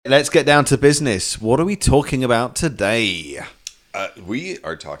Let's get down to business. What are we talking about today? We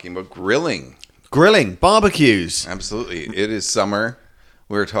are talking about grilling. Grilling, barbecues. Absolutely. It is summer.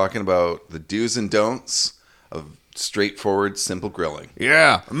 We're talking about the do's and don'ts of straightforward, simple grilling.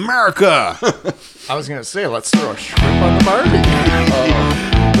 Yeah, America. I was going to say, let's throw a shrimp on the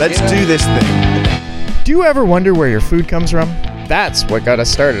barbie. Let's do this thing. Do you ever wonder where your food comes from? That's what got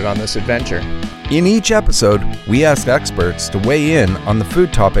us started on this adventure. In each episode, we ask experts to weigh in on the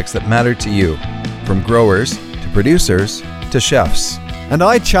food topics that matter to you, from growers to producers to chefs. And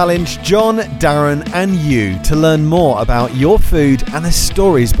I challenge John, Darren, and you to learn more about your food and the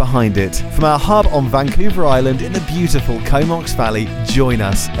stories behind it. From our hub on Vancouver Island in the beautiful Comox Valley, join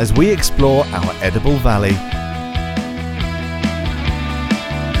us as we explore our edible valley.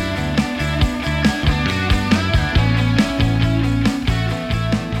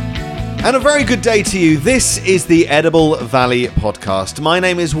 And a very good day to you. This is the Edible Valley podcast. My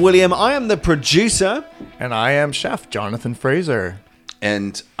name is William. I am the producer. And I am Chef Jonathan Fraser.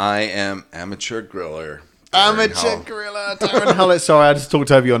 And I am amateur griller. Amateur griller, Darren Howlett. Sorry, I just talked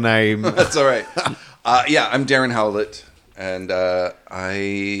over your name. That's all right. I'm Darren Howlett, and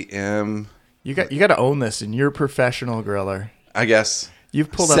I am... You got to own this, and you're a professional griller. I guess.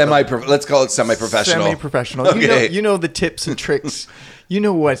 You've pulled let's call it semi-professional. Semi-professional. Okay. You know the tips and tricks. You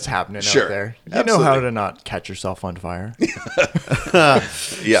know what's happening out there. You know how to not catch yourself on fire.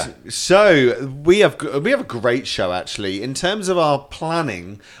 Yeah. So we have a great show, actually. In terms of our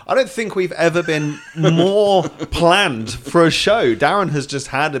planning, I don't think we've ever been more planned for a show. Darren has just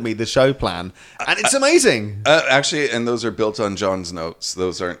handed me the show plan, and it's amazing. Actually, and those are built on John's notes.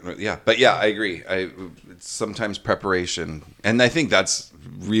 Those aren't... Yeah. But yeah, I agree. It's sometimes preparation. And I think that's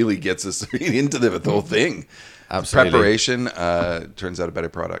really gets us into the whole thing. Absolutely. Preparation turns out a better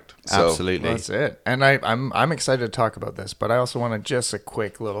product. So, Absolutely. That's it. And I'm excited to talk about this, but I also want to just a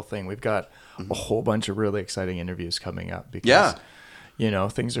quick little thing. We've got a whole bunch of really exciting interviews coming up because,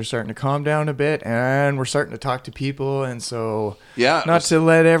 things are starting to calm down a bit and we're starting to talk to people. And so, not to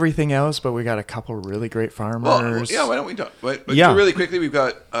let everything else, but we got a couple really great farmers. Well, why don't we talk? But really quickly, we've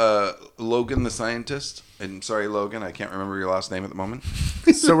got Logan the scientist. And sorry, Logan, I can't remember your last name at the moment.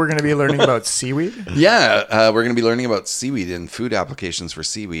 So we're going to be learning about seaweed? Yeah, we're going to be learning about seaweed and food applications for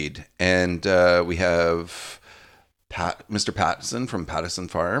seaweed. And we have Mr. Pattison from Pattison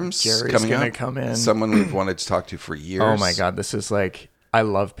Farms Jerry's coming going to up. come in. Someone we've wanted to talk to for years. Oh my God, this is like... I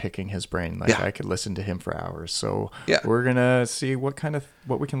love picking his brain. I could listen to him for hours. So we're going to see what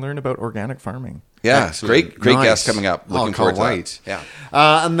we can learn about organic farming. Yeah, great guest coming up. Looking forward to wait. that.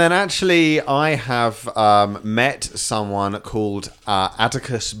 Yeah. And then actually I have met someone called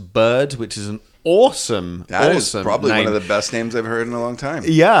Atticus Bird, which is an awesome That is probably name. one of the best names I've heard in a long time.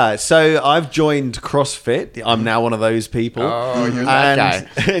 Yeah, so I've joined CrossFit. I'm now one of those people. Oh, you're that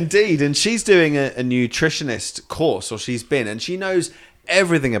guy. Indeed, and she's doing a nutritionist course, or she's been, and she knows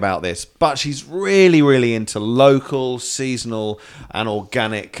everything about this, but she's really, really into local, seasonal, and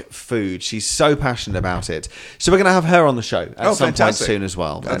organic food. She's so passionate about it. So we're going to have her on the show at some point soon as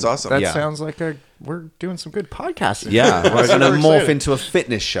well. That's awesome. That sounds like we're doing some good podcasting. Yeah, we're going to morph into a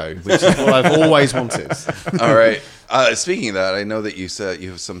fitness show, which is what I've always wanted. All right. Speaking of that, I know that you said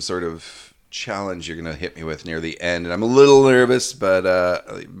you have some sort of challenge you're going to hit me with near the end, and I'm a little nervous,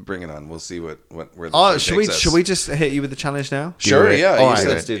 but bring it on. We'll see where the should we just hit you with the challenge now? Sure, yeah. All right,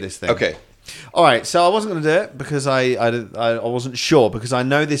 let's do this thing. Okay. All right, so I wasn't going to do it because I wasn't sure, because I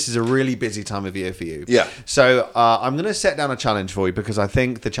know this is a really busy time of year for you. Yeah. So I'm going to set down a challenge for you because I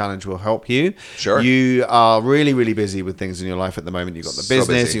think the challenge will help you. Sure. You are really, really busy with things in your life at the moment. You've got the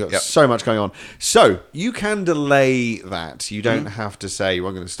business, you've got so much going on. So you can delay that. You don't have to say, well,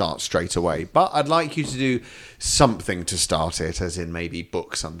 I'm going to start straight away. But I'd like you to do something to start it, as in maybe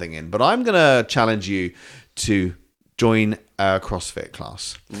book something in. But I'm going to challenge you to join a CrossFit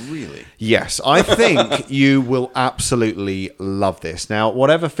class. Really? Yes, I think you will absolutely love this. Now,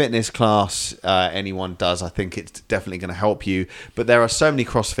 whatever fitness class anyone does, I think it's definitely going to help you. But there are so many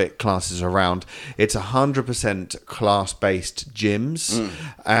CrossFit classes around. It's 100% class-based gyms.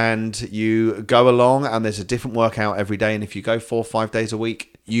 And you go along and there's a different workout every day. And if you go 4 or 5 days a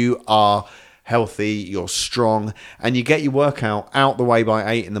week, you are healthy, you're strong, and you get your workout out the way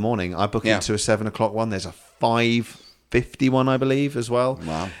by 8 in the morning. I book into a 7 o'clock one. There's a 5:50 one, I believe, as well.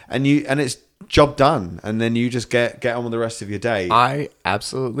 Wow. And it's job done, and then you just get on with the rest of your day. I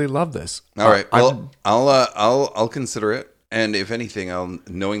absolutely love this. All right. Well, I'll consider it, and if anything,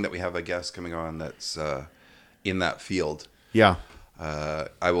 knowing that we have a guest coming on that's in that field. Yeah.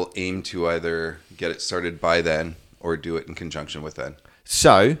 I will aim to either get it started by then or do it in conjunction with then.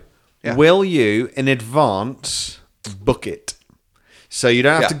 So, will you in advance book it? So you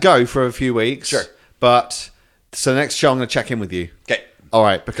don't have to go for a few weeks. Sure. But so next show, I'm going to check in with you. Okay. All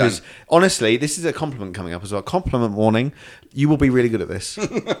right, because honestly, this is a compliment coming up as well. Compliment warning. You will be really good at this.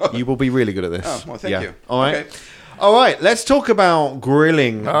 You will be really good at this. Oh, well, thank you. All right. Okay. All right, let's talk about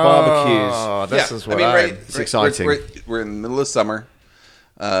grilling, barbecues. Oh, this is what It's exciting. We're in the middle of summer.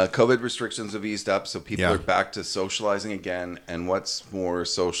 COVID restrictions have eased up, so people are back to socializing again. And what's more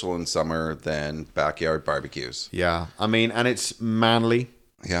social in summer than backyard barbecues? Yeah, I mean, and it's manly.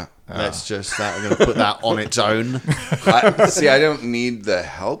 Yeah. Let's just I'm going to put that on its own. I don't need the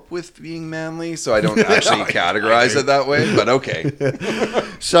help with being manly, so I don't actually categorize it that way, but okay.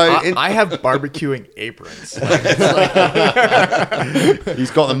 So I have barbecuing aprons.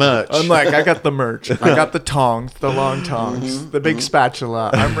 He's got the merch. I'm like, I got the merch. I got the tongs, the long tongs, the big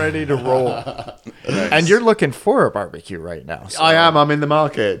spatula. I'm ready to roll. Nice. And you're looking for a barbecue right now. So. I am. I'm in the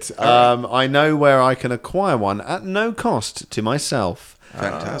market. I know where I can acquire one at no cost to myself.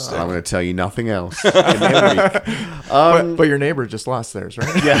 Fantastic. I'm going to tell you nothing else in the week. But your neighbor just lost theirs,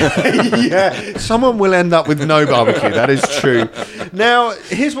 right? Yeah. Someone will end up with no barbecue. That is true. Now,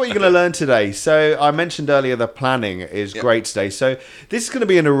 here's what you're going to learn today. So I mentioned earlier the planning is great today. So this is going to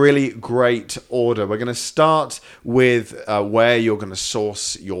be in a really great order. We're going to start with where you're going to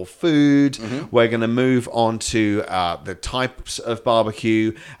source your food. Mm-hmm. We're going to move on to the types of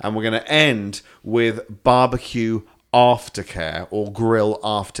barbecue. And we're going to end with barbecue aftercare or grill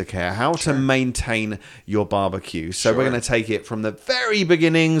aftercare, how to maintain your barbecue. So we're going to take it from the very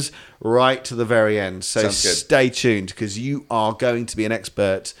beginnings right to the very end. So stay tuned, because you are going to be an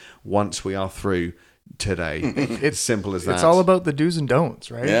expert once we are through today. It's simple as that. It's all about the do's and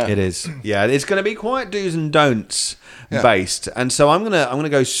don'ts, right? Yeah. It is. Yeah, it's going to be quite do's and don'ts based. And so I'm going to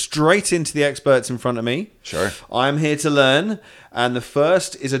go straight into the experts in front of me. Sure. I'm here to learn, and the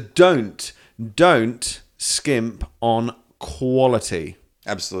first is a don't. Don't skimp on quality.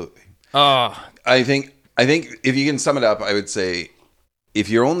 Absolutely. I think if you can sum it up, I would say if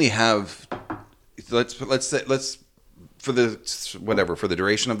you only have let's for the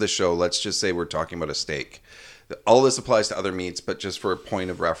duration of the show, let's just say we're talking about a steak. All this applies to other meats, but just for a point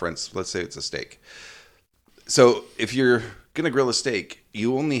of reference, let's say it's a steak. So if you're going to grill a steak,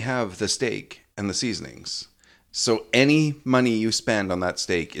 you only have the steak and the seasonings. So any money you spend on that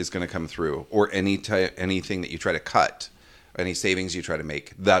steak is going to come through, or anything that you try to cut, any savings you try to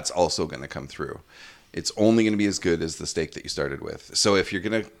make, that's also going to come through. It's only going to be as good as the steak that you started with. So if you're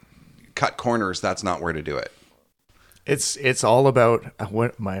going to cut corners, that's not where to do it. It's all about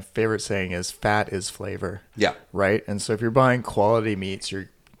what my favorite saying is: fat is flavor. Yeah. Right. And so if you're buying quality meats, you're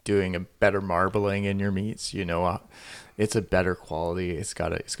doing a better marbling in your meats. It's a better quality. It's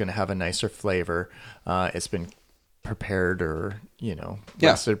going to have a nicer flavor. It's been prepared or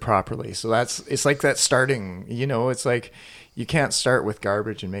roasted properly. So it's like that starting, it's like you can't start with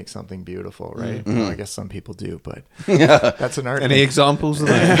garbage and make something beautiful, right? Mm-hmm. Well, I guess some people do, but that's an art. Any examples of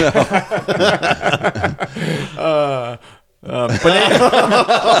that? No,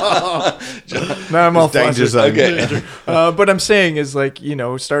 I'm all danger zone. Okay. But I'm saying is like,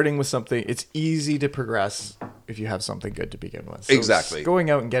 starting with something, it's easy to progress if you have something good to begin with. So exactly. Going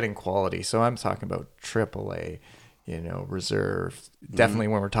out and getting quality. So I'm talking about AAA, reserve. Definitely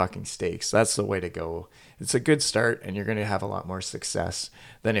when we're talking steaks, that's the way to go. It's a good start, and you're going to have a lot more success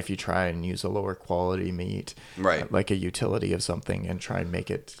than if you try and use a lower quality meat, right? Like a utility of something, and try and make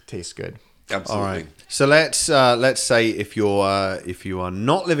it taste good. Absolutely. All right. So let's say if you are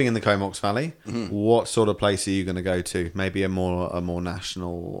not living in the Comox Valley, what sort of place are you going to go to? Maybe a more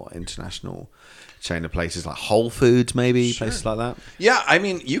national, international chain of places like Whole Foods, maybe places like that. Yeah, I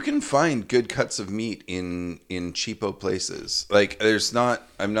mean, you can find good cuts of meat in cheapo places. Like it's not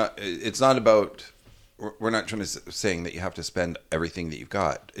about. We're not trying to saying that you have to spend everything that you've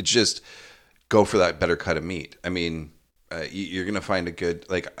got. It's just go for that better cut of meat. I mean. You're going to find you're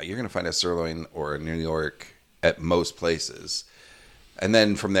going to find a sirloin or a New York at most places. And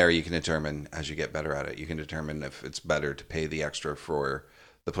then from there, you can determine, as you get better at it, you can determine if it's better to pay the extra for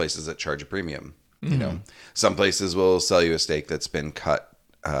the places that charge a premium. Mm-hmm. Some places will sell you a steak that's been cut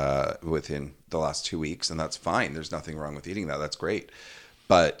within the last 2 weeks, and that's fine. There's nothing wrong with eating that. That's great.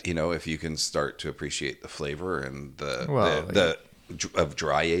 But, if you can start to appreciate the flavor and the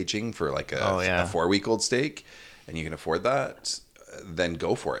dry aging for like a 4-week-old steak, and you can afford that, then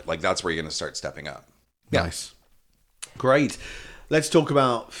go for it. Like that's where you're going to start stepping up. Nice. Great. Let's talk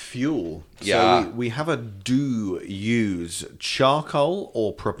about fuel. Yeah. So we have a do use charcoal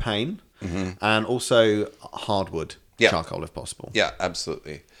or propane, and also hardwood charcoal if possible. Yeah,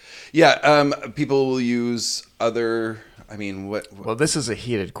 absolutely. Yeah, people will use other I mean, what Well, this is a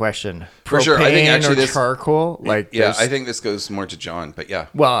heated question. For sure. I think Propane actually or this charcoal. Like, yeah, I think this goes more to John, but yeah.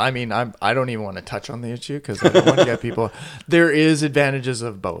 well, I mean, I don't even want to touch on the issue because I don't want to get people. There is advantages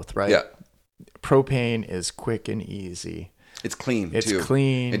of both, right? Yeah. Propane is quick and easy. It's clean, It's too.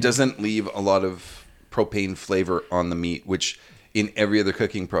 clean. It doesn't leave a lot of propane flavor on the meat, which in every other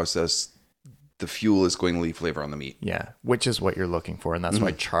cooking process, the fuel is going to leave flavor on the meat. Yeah, which is what you're looking for, and that's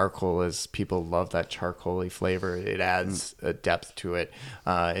why charcoal is. People love that charcoaly flavor. It adds a depth to it.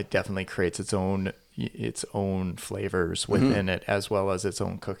 It definitely creates its own flavors within it, as well as its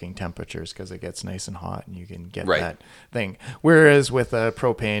own cooking temperatures, because it gets nice and hot, and you can get that thing. Whereas with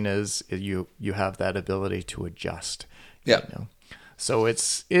propane, is you have that ability to adjust. Yeah. You know? So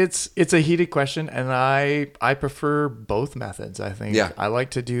it's a heated question, and I prefer both methods. I think I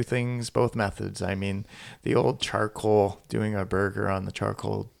like to do things both methods. I mean, the old charcoal, doing a burger on the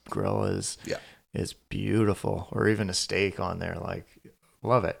charcoal grill is beautiful, or even a steak on there. Like,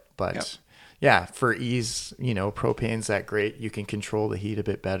 love it. But for ease, propane's that great. You can control the heat a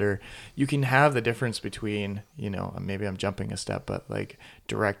bit better. You can have the difference between, maybe I'm jumping a step, but like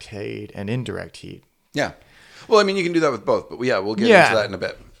direct heat and indirect heat. Yeah. Well, I mean, you can do that with both, but we'll get into that in a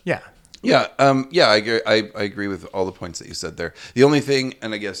bit. Yeah. Yeah. I agree with all the points that you said there. The only thing,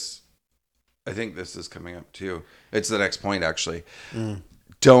 and I think this is coming up too. It's the next point, actually.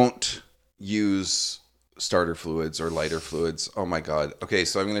 Don't use starter fluids or lighter fluids. Oh my God. Okay.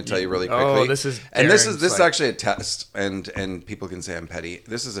 So I'm going to tell you really quickly. Oh, this is actually a test, and people can say I'm petty.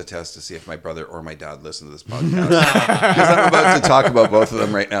 This is a test to see if my brother or my dad listen to this podcast, because I'm about to talk about both of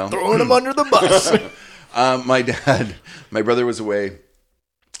them right now. Throwing them under the bus. My brother was away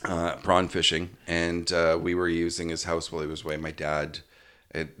prawn fishing, and we were using his house while he was away. My dad,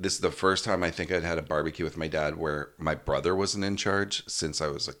 this is the first time I think I'd had a barbecue with my dad where my brother wasn't in charge since I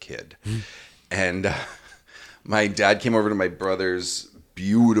was a kid. And my dad came over to my brother's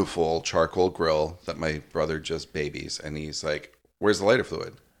beautiful charcoal grill that my brother just babies, and he's like, "Where's the lighter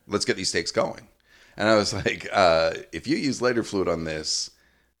fluid? Let's get these steaks going." And I was like, if you use lighter fluid on this,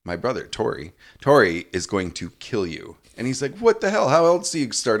 my brother, Tori is going to kill you. And he's like, "What the hell? How else do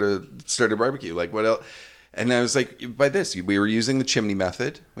you start a barbecue? Like, what else?" And I was like, "By this, we were using the chimney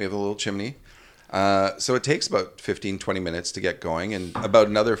method. We have a little chimney. So it takes about 15, 20 minutes to get going, and about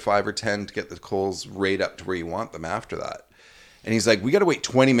another 5 or 10 to get the coals right up to where you want them after that." And he's like, "We got to wait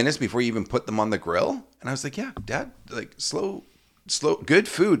 20 minutes before you even put them on the grill?" And I was like, "Yeah, Dad, like slow, good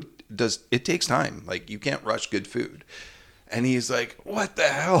food it takes time. Like, you can't rush good food." And he's like, "What the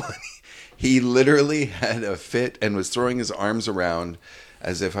hell?" He literally had a fit and was throwing his arms around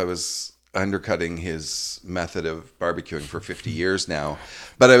as if I was undercutting his method of barbecuing for 50 years now.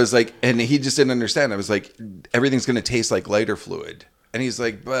 But I was like, and he just didn't understand. I was like, "Everything's going to taste like lighter fluid." And he's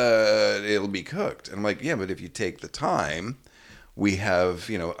like, "But it'll be cooked." And I'm like, "Yeah, but if you take the time, we have,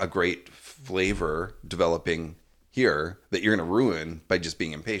 a great flavor developing here that you're going to ruin by just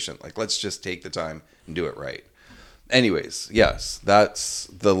being impatient. Like, let's just take the time and do it right." Anyways, yes, that's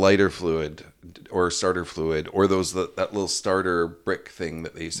the lighter fluid or starter fluid, or that little starter brick thing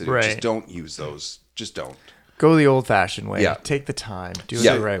that they used to do. Right. Just don't use those. Just don't. Go the old-fashioned way. Yeah. Take the time. Do it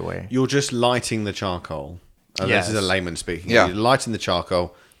Yeah. the right way. You're just lighting the charcoal. Yes. This is a layman speaking. Yeah. You're lighting the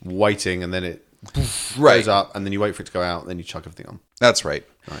charcoal, waiting, and then it Right. goes up, and then you wait for it to go out, and then you chuck everything on. That's right.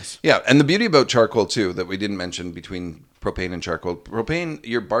 Nice. Yeah, and the beauty about charcoal too that we didn't mention between propane and charcoal. Propane,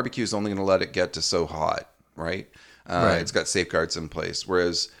 your barbecue is only going to let it get to so hot, right? It's got safeguards in place.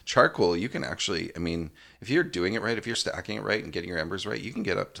 Whereas charcoal, you can actually, I mean, if you're doing it right, if you're stacking it right and getting your embers right, you can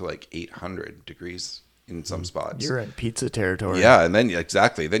get up to like 800 degrees in some spots. You're in pizza territory. Yeah, and then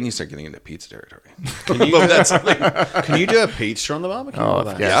then you start getting into pizza territory. Can you do a pizza on the barbecue? Oh, Or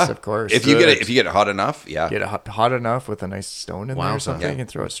that? yes, of course. If you get it hot enough, yeah. Get it hot enough with a nice stone in there or Wowza. something, and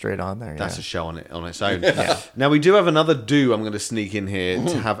throw it straight on there. That's yeah. a show on its own. Now, we do have another I'm going to sneak in here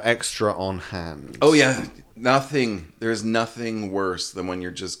to have extra on hand. Oh yeah, there's nothing worse than when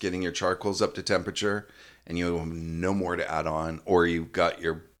you're just getting your charcoals up to temperature and you have no more to add on, or you've got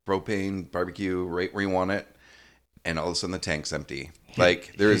your propane barbecue right where you want it, and all of a sudden the tank's empty.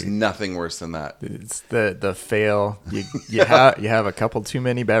 Like, there is nothing worse than that. It's the fail. You have a couple too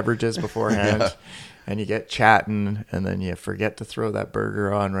many beverages beforehand, and you get chatting, and then you forget to throw that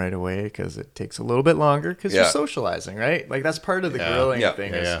burger on right away because it takes a little bit longer because you're socializing, right? Like, that's part of the grilling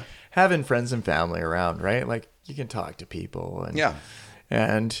thing is having friends and family around, right? Like, you can talk to people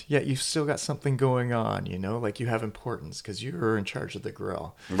and yet you've still got something going on, like you have importance because you're in charge of the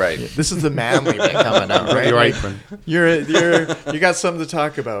grill. Right. This is the manly bit coming out, right? Your Like, apron. you got something to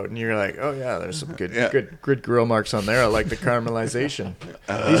talk about, and you're like, oh yeah, there's some good grill marks on there. I like the caramelization.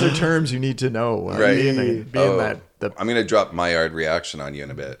 These are terms you need to know. Right. Being I'm going to drop my yard reaction on you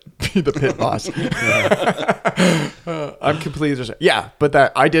in a bit. the pit boss. I'm completely but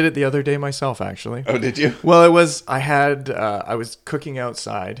that I did it the other day myself, actually. Oh, did you? Well, I was cooking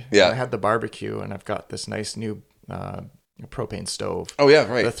outside. Yeah. I had the barbecue, and I've got this nice new propane stove. Oh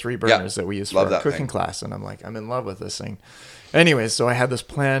yeah, right. The 3 burners that we use for our cooking class, and I'm in love with this thing. Anyways, so I had this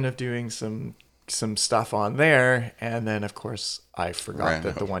plan of doing some stuff on there, and then of course I forgot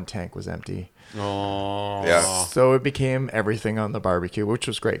that the one tank was empty. Oh, yeah. So it became everything on the barbecue, which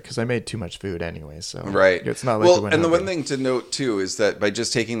was great because I made too much food anyway. So right, it's not like and the one thing to note too is that by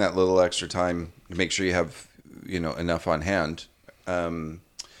just taking that little extra time to make sure you have enough on hand,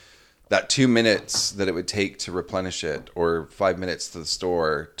 that 2 minutes that it would take to replenish it, or 5 minutes to the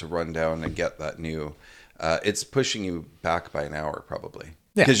store to run down and get that new, it's pushing you back by an hour probably.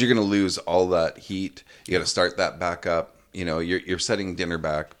 Because you're going to lose all that heat. You got to start that back up. You're setting dinner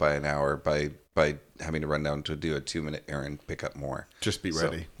back by an hour by having to run down to do a 2-minute errand, pick up more. Just be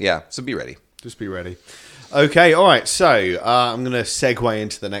ready. So be ready. Just be ready. Okay, all right. So I'm going to segue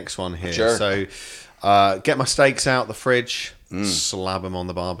into the next one here. Sure. So get my steaks out the fridge, slab them on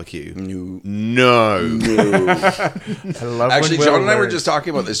the barbecue. No. I love Actually, John and I were just talking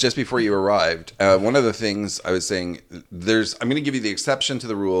about this just before you arrived. One of the things I was saying, I'm going to give you the exception to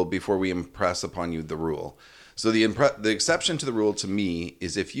the rule before we impress upon you the rule. So the exception to the rule to me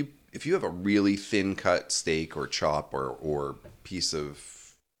is if you have a really thin cut steak or chop or piece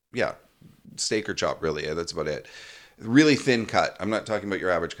of steak or chop, really, that's about it. Really thin cut. I'm not talking about your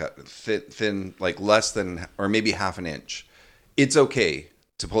average cut. Thin, like less than or maybe half an inch. It's okay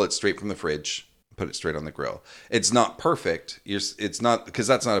to pull it straight from the fridge, put it straight on the grill. It's not perfect. It's not, because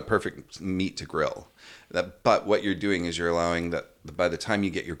that's not a perfect meat to grill. But what you're doing is you're allowing that by the time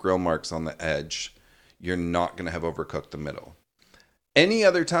you get your grill marks on the edge, you're not going to have overcooked the middle. Any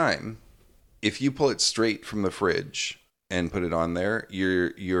other time, if you pull it straight from the fridge and put it on there,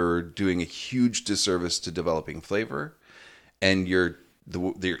 you're doing a huge disservice to developing flavor, and your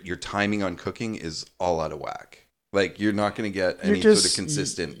timing on cooking is all out of whack. Like, you're not going to get any sort of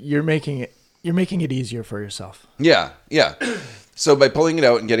consistent. You're making it easier for yourself. Yeah. So by pulling it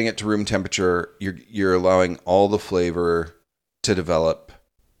out and getting it to room temperature, you're allowing all the flavor to develop.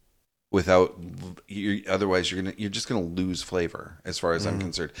 Otherwise you're just gonna lose flavor, as far as I'm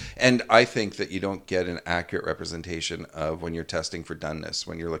concerned. And I think that you don't get an accurate representation of when you're testing for doneness,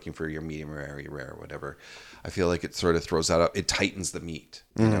 when you're looking for your medium rare, whatever. I feel like it sort of throws that up. It tightens the meat,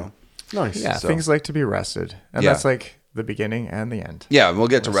 you know. Nice. Yeah, things like to be rested, and that's like the beginning and the end. Yeah, and we'll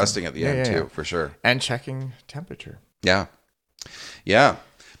get to resting at the end too, for sure. And checking temperature. Yeah.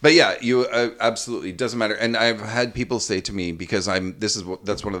 But yeah, you absolutely doesn't matter. And I've had people say to me, because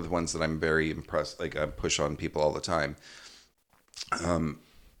that's one of the ones that I'm very impressed. Like, I push on people all the time.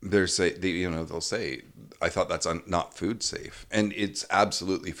 They'll say, I thought that's not food safe, and it's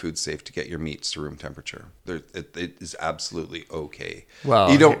absolutely food safe to get your meats to room temperature. It is absolutely okay.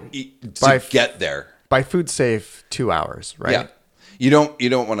 Well, you don't get there by food safe 2 hours, right? Yeah. You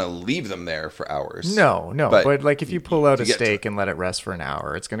don't want to leave them there for hours. No. But like, if you pull out a steak and let it rest for an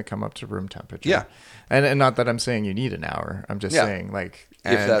hour, it's going to come up to room temperature. Yeah. And not that I'm saying you need an hour. I'm just saying, like,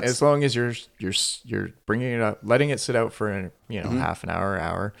 as long as you're bringing it up, letting it sit out for half an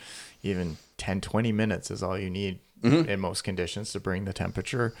hour, even 10, 20 minutes is all you need in most conditions to bring the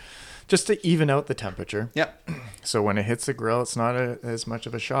temperature, just to even out the temperature. Yeah. So when it hits the grill, it's not as much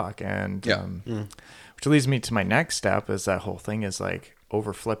of a shock. And which leads me to my next step, is that whole thing is like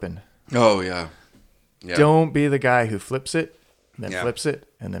over flipping. Oh yeah. Don't be the guy who flips it, and then flips it,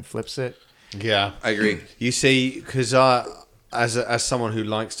 and then flips it. Yeah, I agree. You see, because as someone who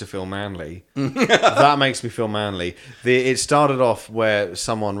likes to feel manly, that makes me feel manly. It started off where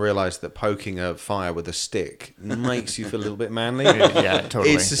someone realized that poking a fire with a stick makes you feel a little bit manly. Yeah,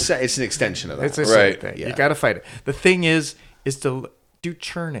 totally. It's an extension of that. It's the same thing. Yeah. You got to fight it. The thing is to do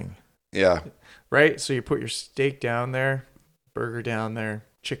churning. Yeah. Right? So you put your steak down there, burger down there,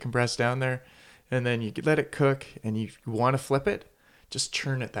 chicken breast down there, and then you let it cook, and you want to flip it, just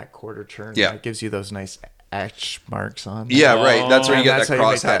churn it that quarter turn. Yeah. It gives you those nice etch marks on there. Yeah, right. That's where you get that's that how you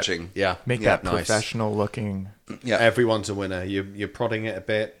cross hatching. Make that professional looking. Yeah. Everyone's a winner. You're prodding it a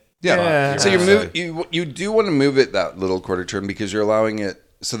bit. Yeah. So you do want to move it that little quarter turn, because you're allowing it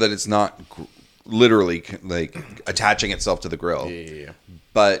so that it's not literally like attaching itself to the grill. Yeah.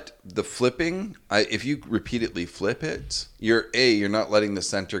 But the flipping, if you repeatedly flip it, you're not letting the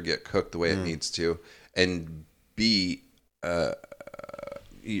center get cooked the way it needs to, and B,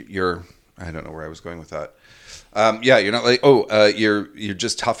 you're I don't know where I was going with that. You're not like, you're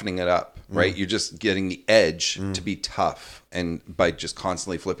just toughening it up, right? You're just getting the edge to be tough, and by just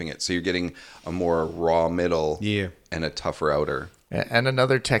constantly flipping it. So you're getting a more raw middle and a tougher outer. And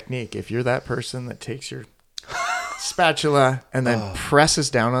another technique, if you're that person that takes your spatula and then presses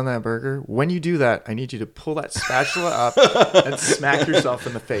down on that burger, when you do that, I need you to pull that spatula up and smack yourself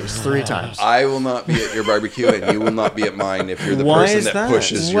in the face 3 times. I will not be at your barbecue, and you will not be at mine if you're the person that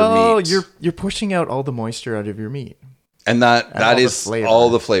pushes your meat. You're pushing out all the moisture out of your meat. And that is all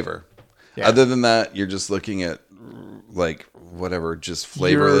the flavor. Yeah. Other than that, you're just looking at like whatever, just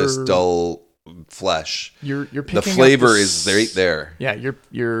flavorless, dull flesh. You're picking the flavor is right there. Yeah,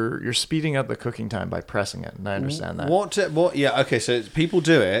 you're speeding up the cooking time by pressing it, and I understand that. What? Yeah. Okay. So people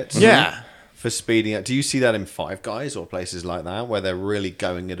do it. Yeah. For speeding it. Do you see that in Five Guys or places like that where they're really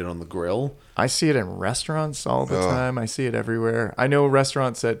going it in on the grill? I see it in restaurants all the time. I see it everywhere. I know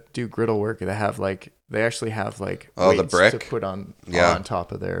restaurants that do griddle work. They actually have weights the brick to put on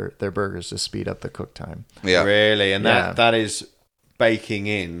top of their burgers to speed up the cook time. Yeah, really, and that is baking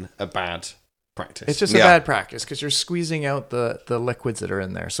in a bad practice. It's just a bad practice because you're squeezing out the liquids that are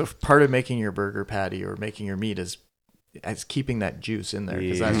in there. So part of making your burger patty or making your meat is keeping that juice in there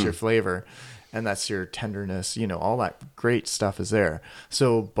because that's your flavor and that's your tenderness. All that great stuff is there.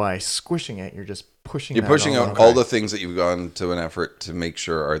 So by squishing it, you're just pushing out all the things that you've gone to an effort to make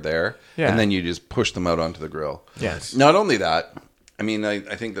sure are there, and then you just push them out onto the grill. Yes. Not only that, I mean, I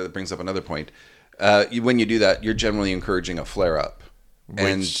think that brings up another point. When you do that, you're generally encouraging a flare up,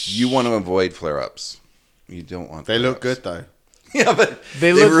 and you want to avoid flare ups. You don't want. They look good though. Yeah, but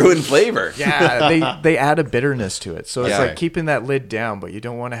they ruin flavor. Yeah, they add a bitterness to it. So it's like keeping that lid down, but you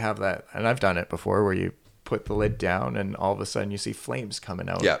don't want to have that. And I've done it before where you put the lid down and all of a sudden you see flames coming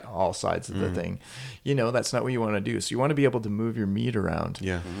out all sides of the thing. That's not what you want to do. So you want to be able to move your meat around.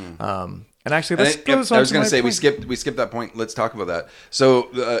 Yeah. Mm-hmm. And actually, I was going to say we skipped that point. Let's talk about that. So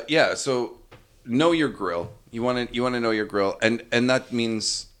so know your grill. You want to know your grill, and that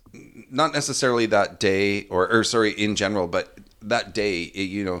means not necessarily that day or in general, but that day,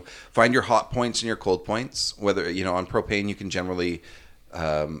 find your hot points and your cold points. Whether, on propane, you can generally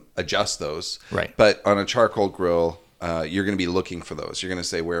adjust those. Right. But on a charcoal grill, you're going to be looking for those. You're going to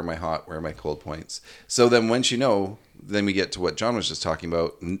say, where are my hot, where are my cold points? So then once then we get to what John was just talking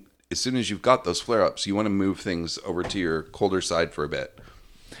about. As soon as you've got those flare-ups, you want to move things over to your colder side for a bit.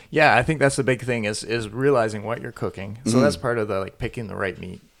 Yeah, I think that's the big thing is realizing what you're cooking. So that's part of the picking the right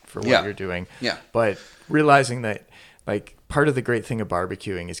meat for what you're doing. Yeah. But realizing that part of the great thing of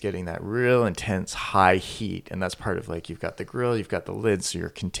barbecuing is getting that real intense high heat, and that's part of you've got the grill, you've got the lid, so you're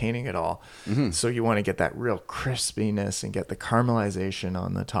containing it all. So you want to get that real crispiness and get the caramelization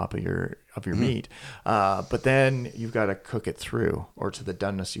on the top of your meat, but then you've got to cook it through or to the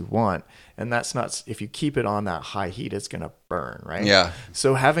doneness you want, and that's not, if you keep it on that high heat, it's going to burn, right? Yeah.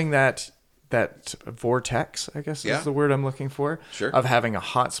 So having that vortex, I guess is the word I'm looking for, of having a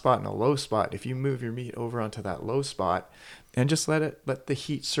hot spot and a low spot. If you move your meat over onto that low spot and just let the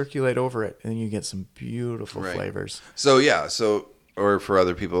heat circulate over it, and you get some beautiful flavors. So or for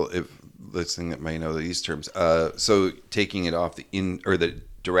other people if listening that might know these terms, so taking it off the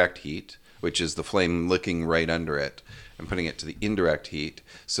direct heat, which is the flame licking right under it, and putting it to the indirect heat.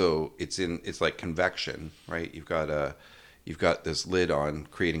 So it's like convection, right? You've got this lid on,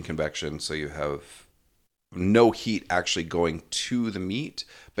 creating convection, so you have no heat actually going to the meat,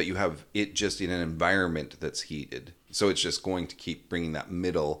 but you have it just in an environment that's heated. So it's just going to keep bringing that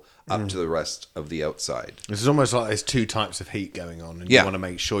middle up to the rest of the outside. It's almost like there's 2 types of heat going on, and you want to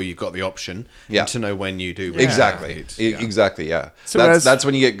make sure you've got the option to know when you do. Exactly. Exactly, yeah. So that's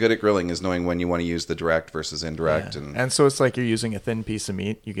when you get good at grilling, is knowing when you want to use the direct versus indirect. Yeah. And so it's like you're using a thin piece of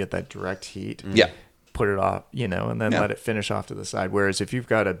meat, you get that direct heat. Yeah. Put it off, and then let it finish off to the side. Whereas if you've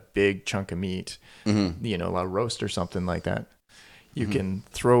got a big chunk of meat, a roast or something like that, you can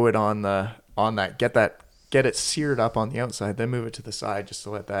throw it on that, get it seared up on the outside, then move it to the side just to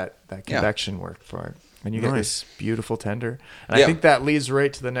let that convection work for it. And you get this beautiful tender. And I think that leads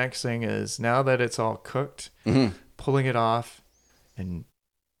right to the next thing is, now that it's all cooked, pulling it off, and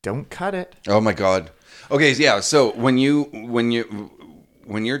don't cut it. Oh my God. Okay. Yeah. So when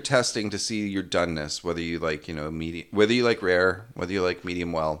you're testing to see your doneness, whether you like, medium, whether you like rare, whether you like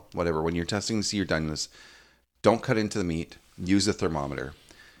medium well, whatever, when you're testing to see your doneness, don't cut into the meat. Use a thermometer.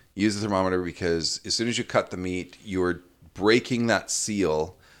 Use the thermometer, because as soon as you cut the meat, you're breaking that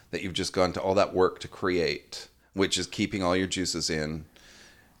seal that you've just gone to all that work to create, which is keeping all your juices in.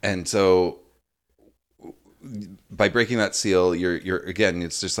 And so by breaking that seal, you're again,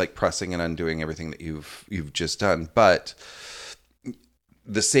 it's just like pressing and undoing everything that you've just done. But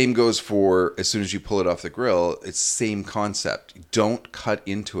the same goes for as soon as you pull it off the grill. It's same concept. Don't cut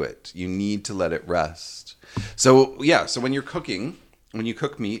into it. You need to let it rest. So when you cook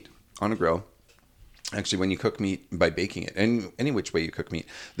meat on a grill, actually when you cook meat by baking it, and any which way you cook meat,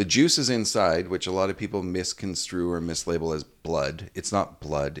 the juices inside, which a lot of people misconstrue or mislabel as blood. It's not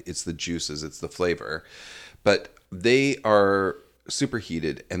blood. It's the juices. It's the flavor. But they are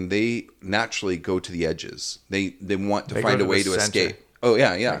superheated and they naturally go to the edges. They want to find a way to escape. Oh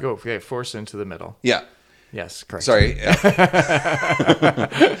yeah. They go force into the middle. Yeah. Yes, correct. Sorry.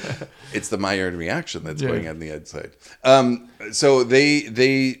 It's the Maillard reaction that's going on the inside. So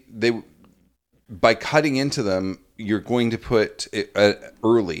they by cutting into them, you're going to put it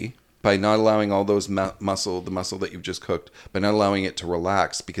early by not allowing all those the muscle that you've just cooked, by not allowing it to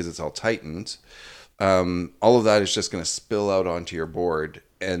relax because it's all tightened. All of that is just going to spill out onto your board.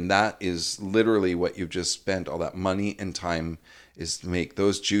 And that is literally what you've just spent all that money and time is to make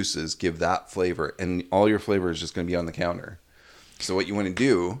those juices give that flavor. And all your flavor is just going to be on the counter. So what you want to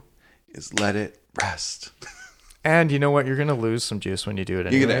do is let it rest. And you know what? You're going to lose some juice when you do it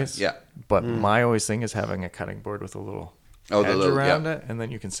anyways. Yeah. But my always thing is having a cutting board with a little edge around it. And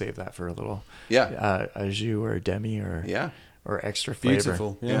then you can save that for a little a jus or a demi or extra flavor.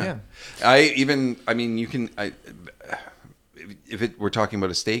 Beautiful. Yeah. We're talking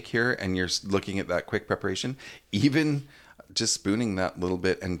about a steak here and you're looking at that quick preparation, even just spooning that little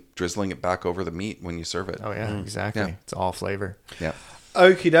bit and drizzling it back over the meat when you serve it. Oh yeah, exactly. Yeah. It's all flavor. Yeah.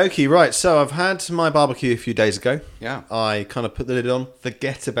 Okie dokie. Right. So I've had my barbecue a few days ago. Yeah. I kind of put the lid on,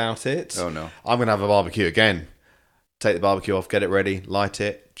 forget about it. Oh no. I'm going to have a barbecue again. Take the barbecue off, get it ready, light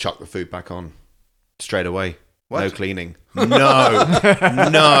it, chuck the food back on straight away. What? No cleaning. No.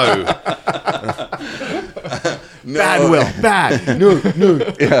 Bad, Will. Bad. No.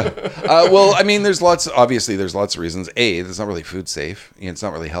 Yeah. Well, I mean, there's lots of reasons. It's not really food safe. It's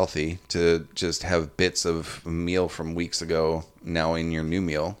not really healthy to just have bits of meal from weeks ago now in your new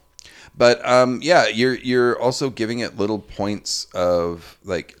meal. But you're also giving it little points of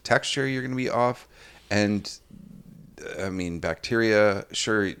like texture. You're going to be off, and I mean bacteria.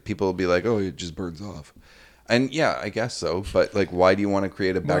 Sure, people will be like, oh, it just burns off. And yeah, I guess so. But like, why do you want to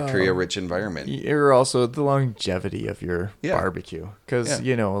create a bacteria-rich environment? You're also the longevity of your barbecue. Because,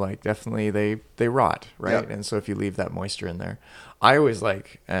 definitely they rot, right? Yeah. And so if you leave that moisture in there. I always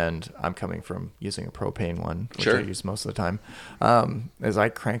and I'm coming from using a propane one, which I use most of the time, is I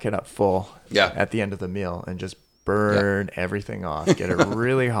crank it up full at the end of the meal and just burn everything off. Get it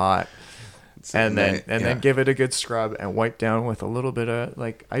really hot. And then give it a good scrub and wipe down with a little bit of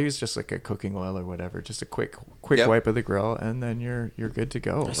I use just like a cooking oil or whatever, just a quick wipe of the grill, and then you're good to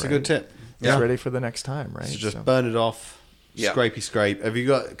go. That's a good tip. It's ready for the next time, right? So just burn it off, scrapey scrape.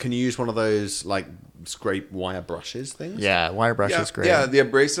 Can you use one of those scrape wire brushes things? Yeah, wire brush is great. Yeah, the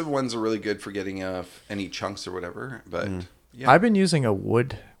abrasive ones are really good for getting off any chunks or whatever. But I've been using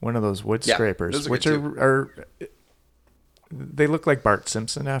one of those wood scrapers, which are they look like Bart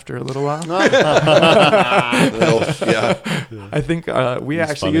Simpson after a little while. I think we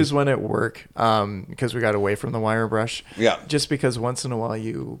actually use one at work because we got away from the wire brush. Yeah. Just because once in a while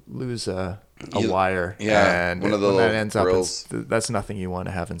you lose a wire. Yeah. And one of the when that little ends grills. up, that's nothing you want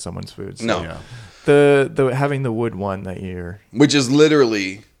to have in someone's food. So no. The having the wood one which is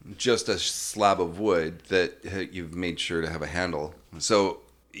literally just a slab of wood that you've made sure to have a handle. So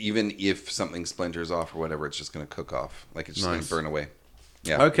even if something splinters off or whatever, it's just going to cook off. It's just going to burn away.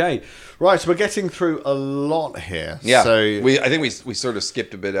 Yeah. Okay. Right. So we're getting through a lot here. Yeah. So I think we sort of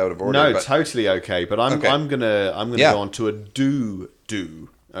skipped a bit out of order. No, totally okay. But I'm gonna go on to a do.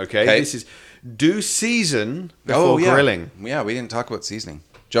 Okay. This is do season before grilling. Yeah. We didn't talk about seasoning.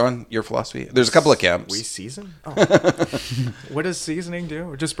 John, your philosophy? There's a couple of camps. We season? Oh. What does seasoning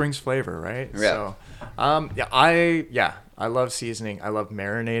do? It just brings flavor, right? Yeah. So, I love seasoning. I love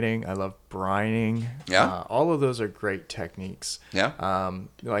marinating. I love brining. Yeah. All of those are great techniques. Yeah.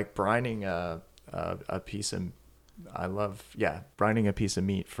 Brining a piece of, brining a piece of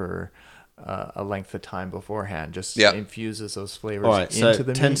meat for a length of time beforehand just infuses those flavors into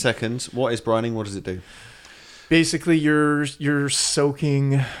the meat. 10 seconds. What is brining? What does it do? Basically, you're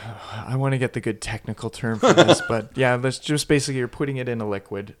soaking. I want to get the good technical term for this, but that's just basically you're putting it in a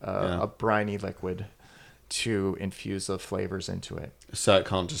liquid, a briny liquid, to infuse the flavors into it. So it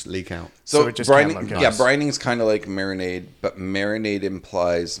can't just leak out. So it just brining, brining is kind of like marinade, but marinade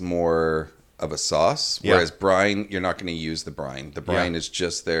implies more of a sauce, whereas brine, you're not going to use the brine. The brine is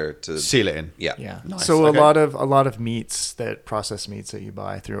just there to seal it in. Yeah, yeah. Nice. So a lot of meats, processed meats that you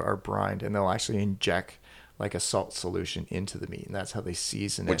buy through are brined, and they'll actually inject like a salt solution into the meat, and that's how they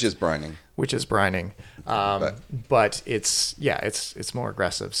season Which it. is brining. But it's more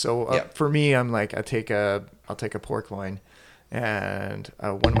aggressive. So for me, I'm like, I'll take a pork loin, and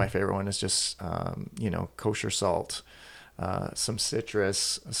one of my favorite one is just kosher salt, some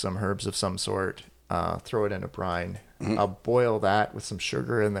citrus, some herbs of some sort. Throw it in a brine. I'll boil that with some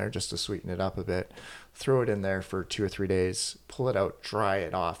sugar in there just to sweeten it up a bit. Throw it in there for 2 or 3 days. Pull it out, dry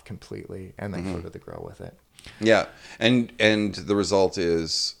it off completely, and then go to the grill with it. Yeah, and the result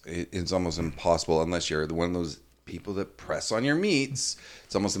is it's almost impossible unless you're one of those people that press on your meats.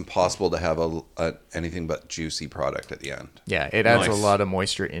 It's almost impossible to have anything but juicy product at the end. Yeah, it adds a lot of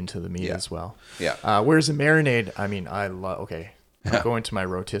moisture into the meat as well. Yeah. Whereas a marinade, I mean, I love. Okay, I'm going to my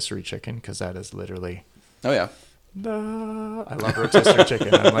rotisserie chicken because that is literally. Oh yeah. I love rotisserie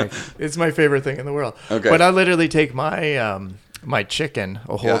chicken. I'm like, it's my favorite thing in the world. Okay. But I literally take my my chicken,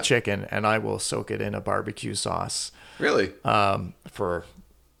 a whole chicken, and I will soak it in a barbecue sauce. Really? For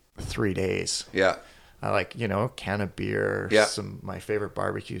 3 days. Yeah. I like, a can of beer, my favorite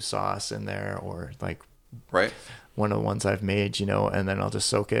barbecue sauce in there, or like one of the ones I've made, and then I'll just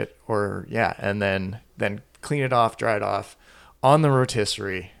soak it, and then clean it off, dry it off on the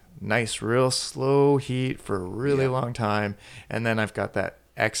rotisserie. Nice, real slow heat for a really long time. And then I've got that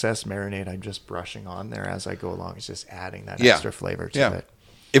excess marinade I'm just brushing on there as I go along. It's just adding that extra flavor to it.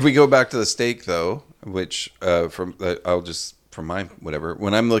 If we go back to the steak, though, which from my whatever,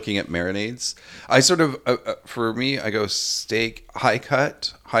 when I'm looking at marinades, I sort of, for me, I go steak, high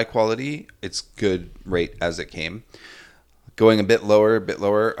cut, high quality. It's good rate as it came. Going a bit lower,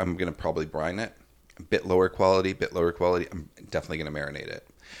 I'm going to probably brine it. A bit lower quality, I'm definitely going to marinate it.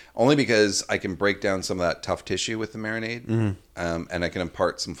 Only because I can break down some of that tough tissue with the marinade, and I can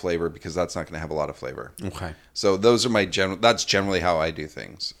impart some flavor because that's not going to have a lot of flavor. Okay. So those are that's generally how I do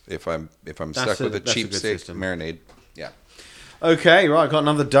things. If I'm stuck with a cheap steak marinade, Okay, right. Got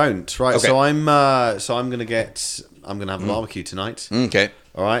another don't. Right. Okay. So I'm gonna have a barbecue tonight. Okay.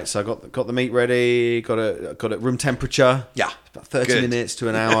 All right. So I got the meat ready. Got it room temperature. Yeah. About 30 minutes to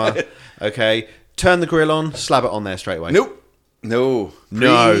an hour. Okay. Turn the grill on. Slab it on there straight away. Nope. No.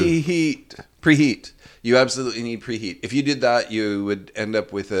 Preheat. You absolutely need preheat. If you did that, you would end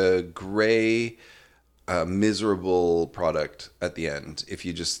up with a gray, miserable product at the end. If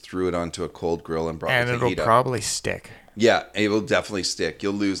you just threw it onto a cold grill and brought it to heat up. And it'll probably stick. Yeah, it will definitely stick.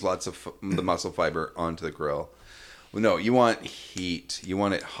 You'll lose lots of the muscle fiber onto the grill. Well, no, you want heat. You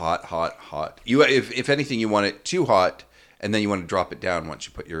want it hot. If anything, you want it too hot, and then you want to drop it down once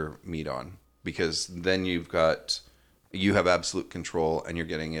you put your meat on, because then you have absolute control, and you're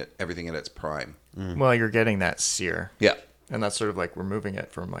getting everything at its prime. Well, you're getting that sear. Yeah. And that's sort of like removing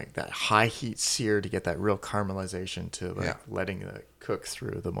it from like that high heat sear to get that real caramelization to like letting it cook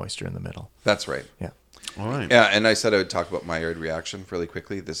through the moisture in the middle. That's right. Yeah. All right. Yeah, and I said I would talk about Maillard reaction really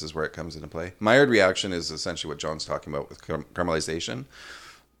quickly. This is where it comes into play. Maillard reaction is essentially what John's talking about with caramelization.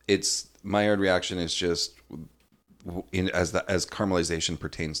 Maillard reaction is just as caramelization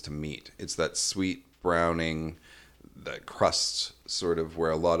pertains to meat. It's that sweet browning, that crust sort of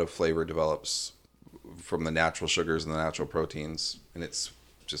where a lot of flavor develops from the natural sugars and the natural proteins, and it's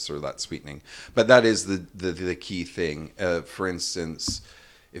just sort of that sweetening. But that is the key thing. For instance,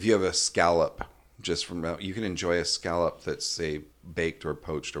 if you have a scallop, you can enjoy a scallop that's, say, baked or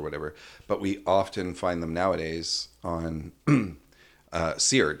poached or whatever, but we often find them nowadays on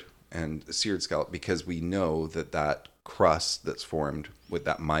seared scallop, because we know that crust that's formed with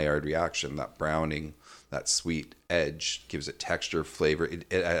that Maillard reaction, that browning, that sweet edge, gives it texture, flavor.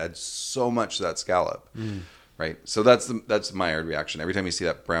 It adds so much to that scallop, right? So that's the Maillard reaction. Every time you see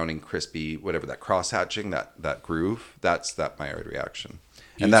that browning, crispy, whatever, that cross hatching, that groove, that's that Maillard reaction.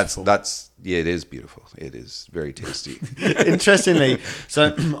 Beautiful. And it is beautiful. It is very tasty. Interestingly,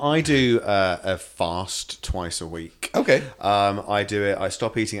 so I do a fast twice a week. Okay. I do it. I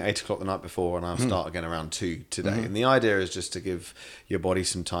stop eating at 8 o'clock the night before, and I'll start again around 2 today. And the idea is just to give your body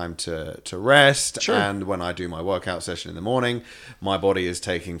some time to rest. Sure. And when I do my workout session in the morning, my body is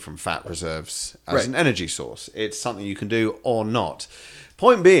taking from fat reserves as an energy source. It's something you can do or not.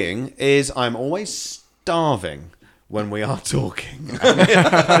 Point being is I'm always starving when we are talking.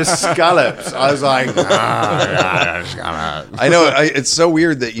 The scallops. I was like, scallops. I know. It's so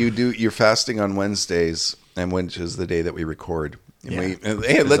weird that you're fasting on Wednesdays, and which is the day that we record. And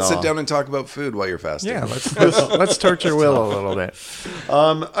let's sit down and talk about food while you're fasting. Yeah, let's torture Will a little bit.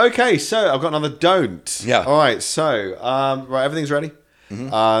 Okay, so I've got another don't. Yeah. All right, so right, everything's ready.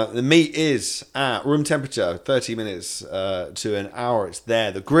 The meat is at room temperature, 30 minutes to an hour. It's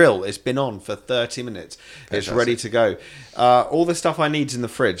there. The grill, it's been on for 30 minutes. It's ready to go. All the stuff I need's in the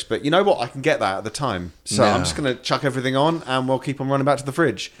fridge. But you know what? I can get that at the time. So I'm just going to chuck everything on and we'll keep on running back to the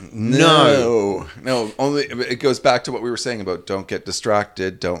fridge. No. Only it goes back to what we were saying about don't get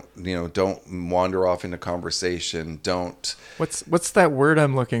distracted. Don't wander off into conversation. Don't. What's that word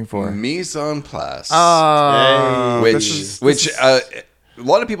I'm looking for? Mise en place. Which A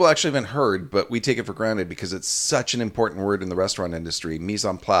lot of people actually haven't heard, but we take it for granted because it's such an important word in the restaurant industry. Mise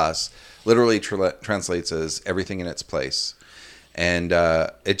en place literally translates as everything in its place. And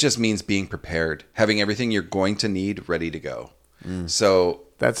it just means being prepared, having everything you're going to need ready to go. So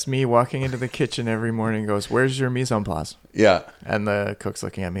that's me walking into the kitchen every morning and goes, "Where's your mise en place?" Yeah. And the cook's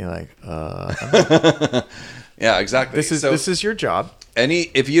looking at me like, Yeah, exactly. This is your job.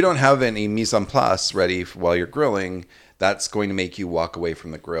 If you don't have any mise en place ready while you're grilling, that's going to make you walk away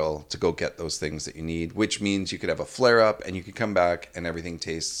from the grill to go get those things that you need, which means you could have a flare up and you could come back and everything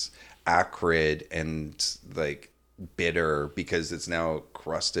tastes acrid and like bitter because it's now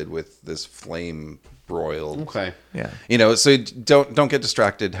crusted with this flame broiled. Okay. Yeah. So don't get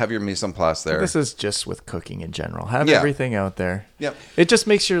distracted. Have your mise en place there. This is just with cooking in general. Have everything out there. Yep. It just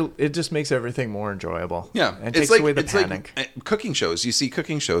makes everything more enjoyable. Yeah. And takes away the panic. Like cooking shows. You see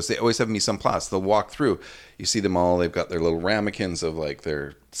cooking shows, they always have mise en place. They'll walk through. You see them all. They've got their little ramekins of like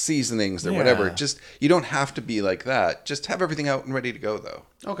their seasonings, their whatever. Just you don't have to be like that. Just have everything out and ready to go though.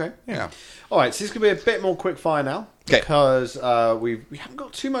 Okay. Yeah. All right. So this could be a bit more quick fire now because we haven't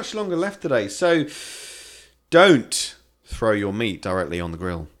got too much longer left today. So don't throw your meat directly on the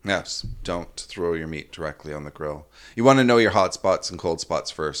grill. Yes. Don't throw your meat directly on the grill. You want to know your hot spots and cold spots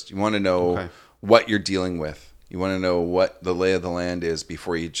first. You want to know what you're dealing with. You want to know what the lay of the land is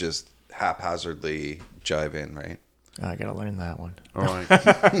before you just haphazardly jive in, right? I gotta learn that one. All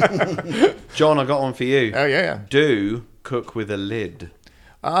right. John, I got one for you. Oh yeah. Do cook with a lid.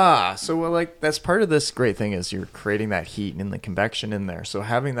 So that's part of this great thing is you're creating that heat and the convection in there. So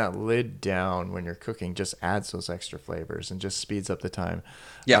having that lid down when you're cooking just adds those extra flavors and just speeds up the time.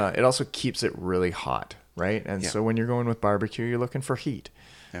 Yeah. It also keeps it really hot, right? And so when you're going with barbecue, you're looking for heat.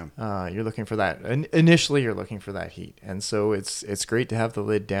 Yeah. You're looking for that. Initially, you're looking for that heat, and so it's great to have the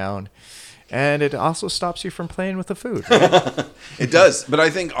lid down, and it also stops you from playing with the food. Right? It does, but I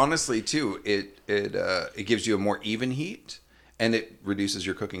think honestly too, it gives you a more even heat, and it reduces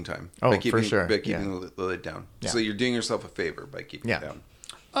your cooking time. For sure. By keeping the lid down. Yeah. So you're doing yourself a favor by keeping it down.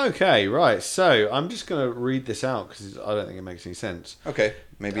 Okay, right. So I'm just going to read this out because I don't think it makes any sense. Okay,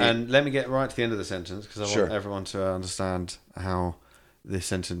 maybe. And let me get right to the end of the sentence because I want everyone to understand how this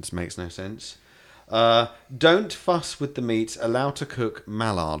sentence makes no sense. Don't fuss with the meat. Allow to cook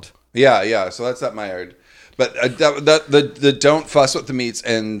mallard. Yeah. So that's that Maillard. But the don't fuss with the meats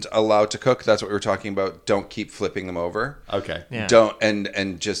and allow to cook. That's what we were talking about. Don't keep flipping them over. Okay. Yeah. Don't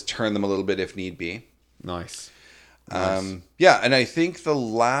and just turn them a little bit if need be. Nice. And I think the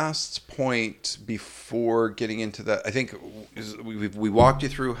last point before getting into that, I think we walked you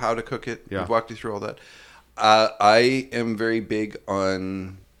through how to cook it. Yeah. We've walked you through all that. I am very big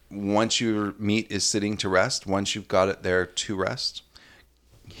on once your meat is sitting to rest, once you've got it there to rest,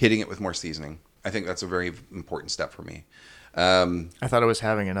 hitting it with more seasoning. I think that's a very important step for me. I thought I was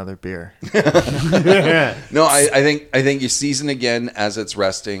having another beer. No, I think you season again as it's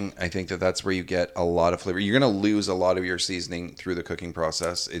resting. I think that's where you get a lot of flavor. You're going to lose a lot of your seasoning through the cooking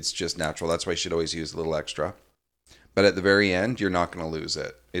process. It's just natural. That's why you should always use a little extra. But at the very end, you're not going to lose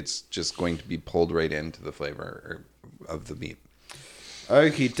it. It's just going to be pulled right into the flavor of the meat.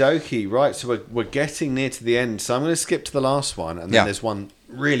 Okie dokie. Right, so we're getting near to the end. So I'm going to skip to the last one. And then there's one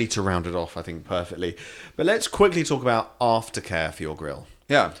really to round it off, I think, perfectly. But let's quickly talk about aftercare for your grill.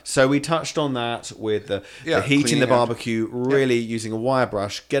 Yeah. So we touched on that with the heat in the barbecue, really using a wire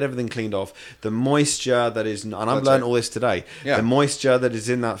brush, get everything cleaned off. The moisture that is, and I've learned all this today, the moisture that is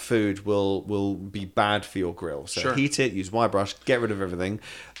in that food will be bad for your grill. So heat it, use wire brush, get rid of everything.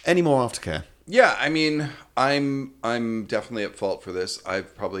 Any more aftercare? Yeah, I mean, I'm definitely at fault for this.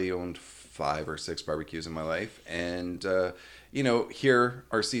 I've probably owned 5 or 6 barbecues in my life, and here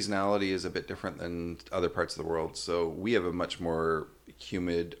our seasonality is a bit different than other parts of the world. So we have a much more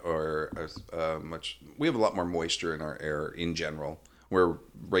humid we have a lot more moisture in our air in general. We're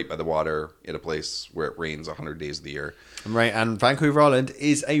right by the water in a place where it rains 100 days of the year. Right, and Vancouver Island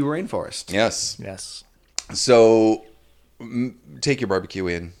is a rainforest. Yes. So take your barbecue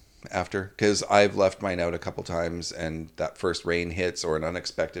in after, because I've left mine out a couple times and that first rain hits or an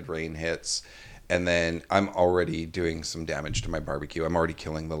unexpected rain hits, and then I'm already doing some damage to my barbecue. I'm already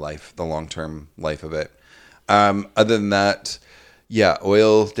killing the long-term life of it. Other than that,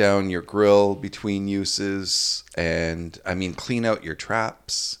 oil down your grill between uses, and I mean, clean out your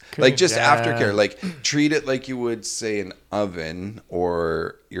traps. Like just aftercare, like treat it like you would say an oven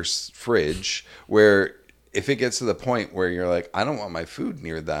or your fridge, where if it gets to the point where you're like, I don't want my food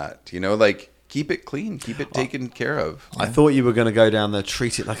near that, like keep it clean, keep it taken care of. I thought you were going to go down the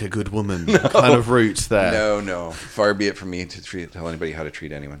treat it like a good woman kind of route there. No. Far be it from me to tell anybody how to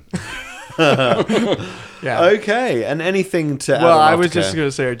treat anyone. Yeah. Okay. And anything to add? Well, I was just going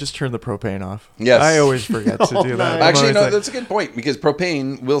to say, I just turned the propane off. Yes. I always forget to do that. Actually, no, that's a good point, because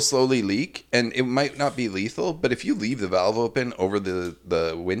propane will slowly leak, and it might not be lethal, but if you leave the valve open over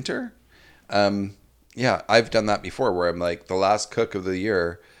the winter, I've done that before, where I'm like, the last cook of the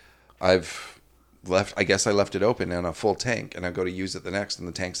year, I left it open in a full tank, and I go to use it the next, and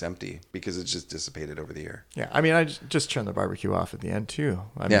the tank's empty because it's just dissipated over the year. Yeah, I mean, I just turned the barbecue off at the end too.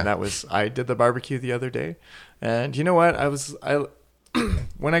 I mean, I did the barbecue the other day, and you know what?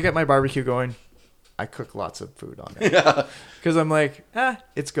 When I get my barbecue going, I cook lots of food on it. Yeah, because I'm like,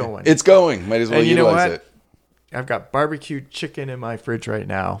 it's going. It's going. Might as well utilize it. I've got barbecued chicken in my fridge right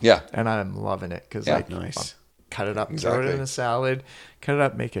now. Yeah, and I'm loving it because nice. Cut it up, throw it in a salad, cut it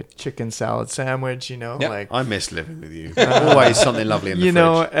up, make a chicken salad sandwich, like I miss living with you. Always something lovely in the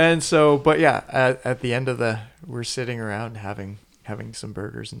fridge. And so, but yeah, at the end of we're sitting around having some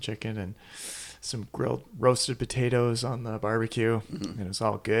burgers and chicken and some grilled roasted potatoes on the barbecue, and it was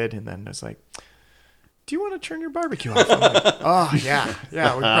all good. And then it's like, do you want to turn your barbecue off? I'm like, oh yeah,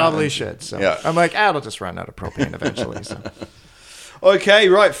 we probably should. So I'm like, it'll just run out of propane eventually. So. Okay,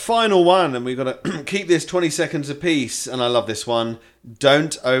 right, final one, and we've got to keep this 20 seconds apiece, and I love this one.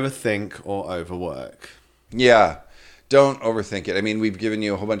 Don't overthink or overwork. Yeah, don't overthink it. I mean, we've given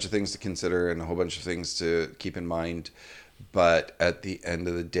you a whole bunch of things to consider and a whole bunch of things to keep in mind, but at the end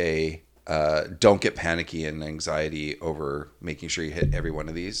of the day, don't get panicky and anxiety over making sure you hit every one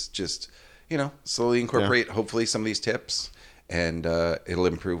of these. Just, slowly incorporate, hopefully, some of these tips. And it'll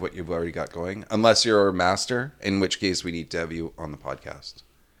improve what you've already got going. Unless you're a master, in which case we need to have you on the podcast.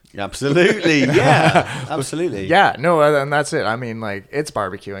 Absolutely. Yeah. Absolutely. Yeah. No, and that's it. I mean, like, it's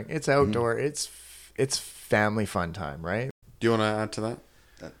barbecuing. It's outdoor. Mm-hmm. It's family fun time, right? Do you want to add to that?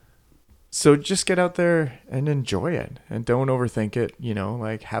 So just get out there and enjoy it, and don't overthink it.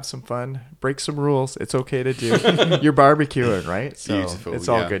 Like, have some fun, break some rules. It's okay to do. You're barbecuing, right? So beautiful. It's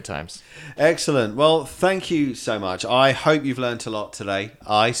all good times. Excellent. Well, thank you so much. I hope you've learned a lot today.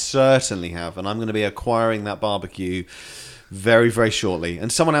 I certainly have, and I'm going to be acquiring that barbecue very, very shortly.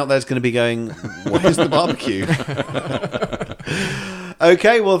 And someone out there is going to be going, "Where's the barbecue?"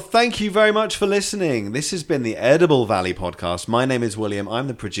 Okay, well, thank you very much for listening. This has been the Edible Valley Podcast. My name is William. I'm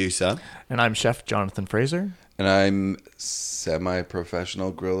the producer. And I'm Chef Jonathan Fraser. And I'm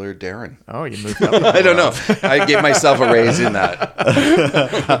semi-professional griller Darren. Oh, you moved up. I don't know. I gave myself a raise in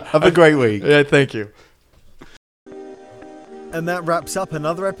that. Have a great week. Yeah, thank you. And that wraps up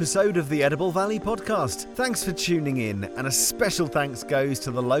another episode of the Edible Valley Podcast. Thanks for tuning in, and a special thanks goes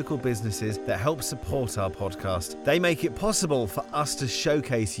to the local businesses that help support our podcast. They make it possible for us to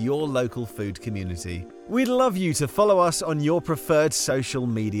showcase your local food community. We'd love you to follow us on your preferred social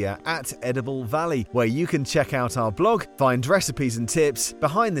media at Edible Valley, where you can check out our blog, find recipes and tips,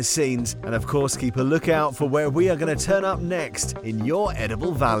 behind the scenes, and of course keep a lookout for where we are going to turn up next in your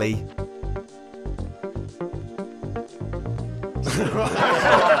Edible Valley. If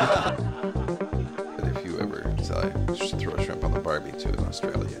you ever throw a shrimp on the barbie to an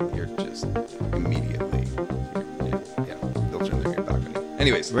Australian, you're just immediately, they'll turn their back on you.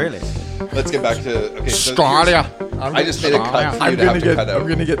 Anyways, really, let's get back to Australia. I just made a cut for you to have to cut out. I'm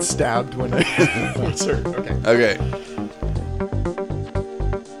gonna get stabbed when I. Sorry. Okay.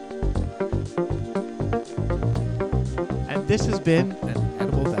 And this has been an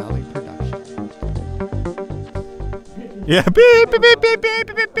Edible Valley production. Yeah. Beep, beep, beep, beep,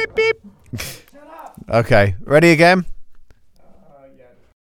 beep, beep, beep, beep. Okay. Ready again?